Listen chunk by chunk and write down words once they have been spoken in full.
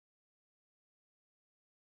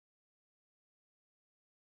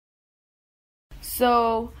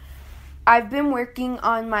So I've been working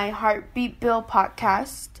on my Heartbeat Bill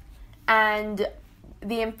podcast, and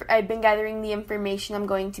I've been gathering the information I'm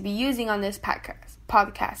going to be using on this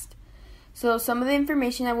podcast. So some of the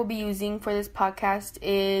information I will be using for this podcast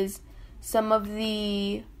is some of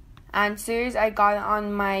the answers I got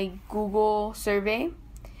on my Google survey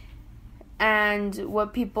and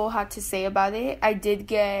what people had to say about it. I did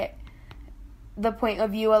get the point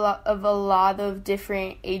of view of a lot of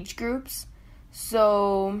different age groups,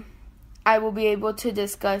 so I will be able to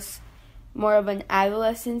discuss more of an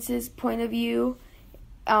adolescence's point of view,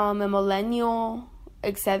 a millennial,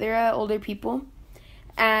 etc., older people.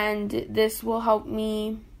 And this will help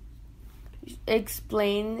me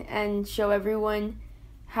explain and show everyone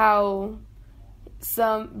how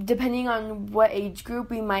depending on what age group,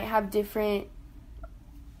 we might have different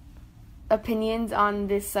opinions on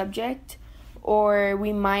this subject, or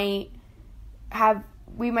we might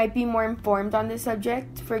be more informed on this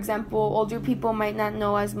subject. For example, older people might not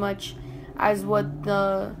know as much as what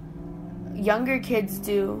the younger kids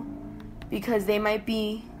do because they might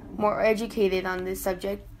be more educated on this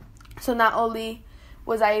subject. So not only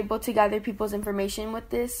was I able to gather people's information with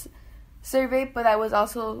this survey, but I was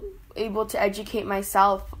also able to educate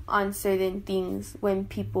myself on certain things when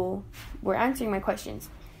people were answering my questions.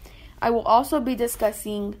 I will also be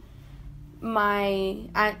discussing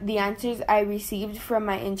the answers I received from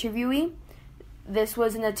my interviewee. This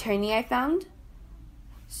was an attorney I found.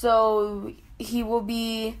 So he will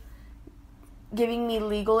be giving me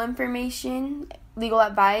legal information, legal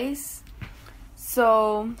advice.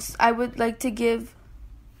 So I would like to give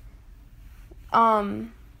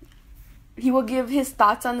he will give his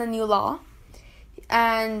thoughts on the new law,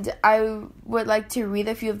 and I would like to read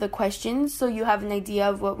a few of the questions so you have an idea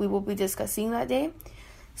of what we will be discussing that day.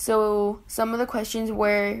 So some of the questions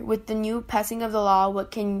were, with the new passing of the law, what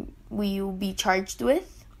can we be charged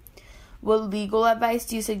with? What legal advice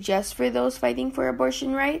do you suggest for those fighting for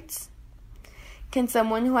abortion rights? Can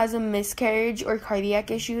someone who has a miscarriage or cardiac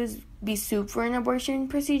issues be sued for an abortion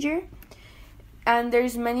procedure? And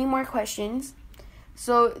there's many more questions.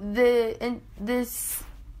 So this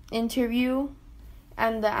interview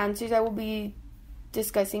and the answers I will be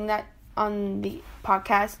discussing that on the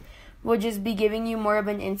podcast will just be giving you more of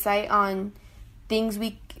an insight on things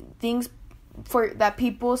for that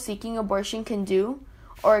people seeking abortion can do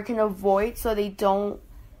or can avoid, so they don't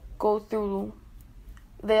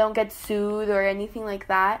get sued or anything like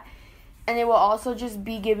that. And it will also just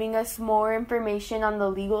be giving us more information on the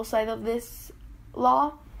legal side of this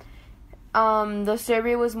law. The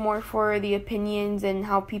survey was more for the opinions and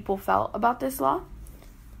how people felt about this law.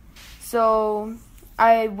 So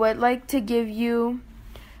I would like to give you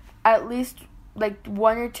at least like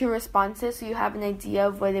 1 or 2 responses so you have an idea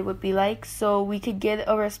of what it would be like. So we could get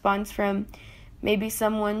a response from maybe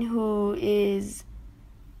someone who is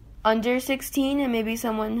under 16 and maybe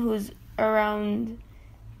someone who's around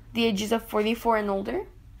the ages of 44 and older.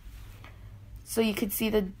 So you could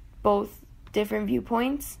see both different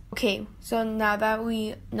viewpoints. Okay, so now that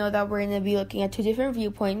we know that we're going to be looking at 2 different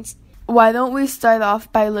viewpoints, why don't we start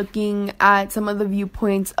off by looking at some of the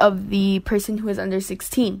viewpoints of the person who is under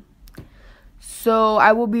 16. So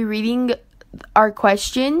I will be reading our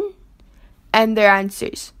question and their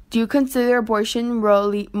answers. Do you consider abortion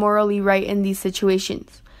morally right in these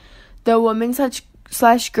situations? The woman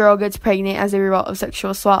 / girl gets pregnant as a result of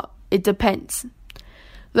sexual assault. It depends.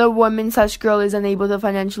 The woman / girl is unable to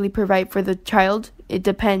financially provide for the child. It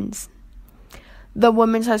depends. The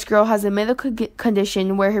woman / girl has a medical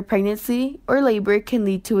condition where her pregnancy or labor can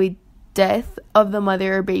lead to a death of the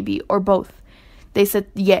mother or baby, or both. They said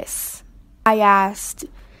yes. I asked,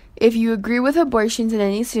 if you agree with abortions in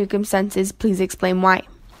any circumstances, please explain why.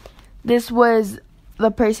 This was the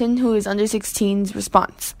person who is under 16's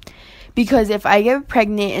response. Because if I get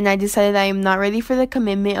pregnant and I decide I am not ready for the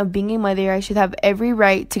commitment of being a mother, I should have every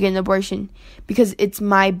right to get an abortion because it's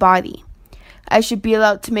my body. I should be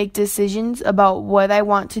allowed to make decisions about what I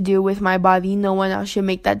want to do with my body. No one else should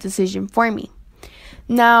make that decision for me.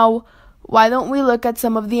 Now, why don't we look at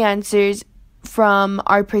some of the answers from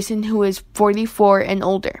our person who is 44 and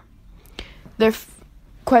older?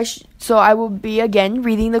 So I will be again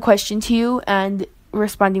reading the question to you and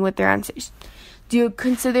responding with their answers. Do you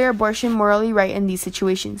consider abortion morally right in these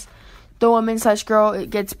situations? The woman / girl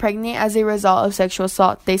gets pregnant as a result of sexual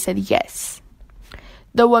assault. They said yes.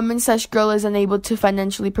 The woman / girl is unable to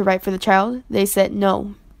financially provide for the child. They said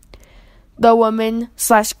no. The woman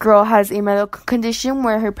 / girl has a medical condition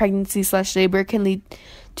where her pregnancy / labor can lead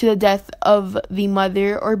to the death of the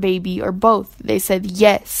mother or baby, or both. They said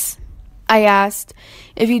yes. I asked,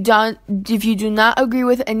 if you do not agree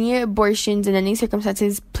with any abortions in any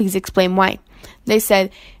circumstances, please explain why. They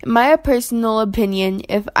said, in my personal opinion,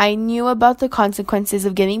 if I knew about the consequences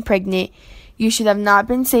of getting pregnant, you should have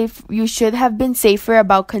been safer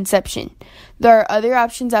about conception. There are other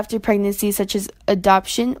options after pregnancy, such as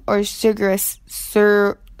adoption or surrogacy.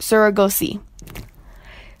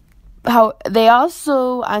 They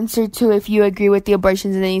also answered to, if you agree with the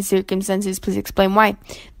abortions in any circumstances, please explain why.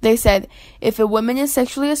 They said, if a woman is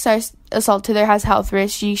sexually assaulted or has health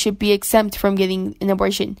risks, she should be exempt from getting an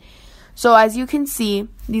abortion. So as you can see,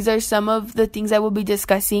 these are some of the things I will be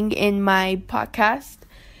discussing in my podcast.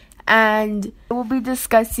 And I will be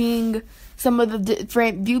discussing some of the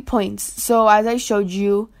different viewpoints. So as I showed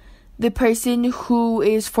you, the person who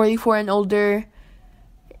is 44 and older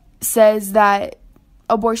says that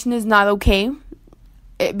abortion is not okay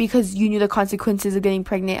because you knew the consequences of getting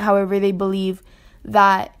pregnant. However, they believe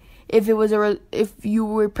that if you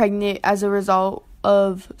were pregnant as a result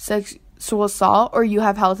of sexual assault or you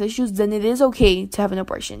have health issues, then it is okay to have an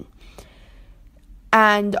abortion.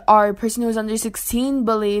 And our person who is under 16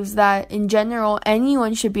 believes that in general,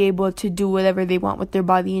 anyone should be able to do whatever they want with their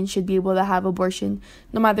body and should be able to have abortion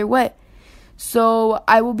no matter what. So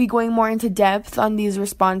I will be going more into depth on these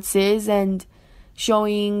responses and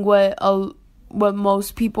showing what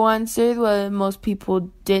most people answered, what most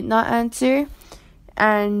people did not answer,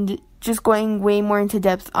 and just going way more into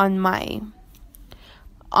depth on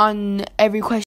every question.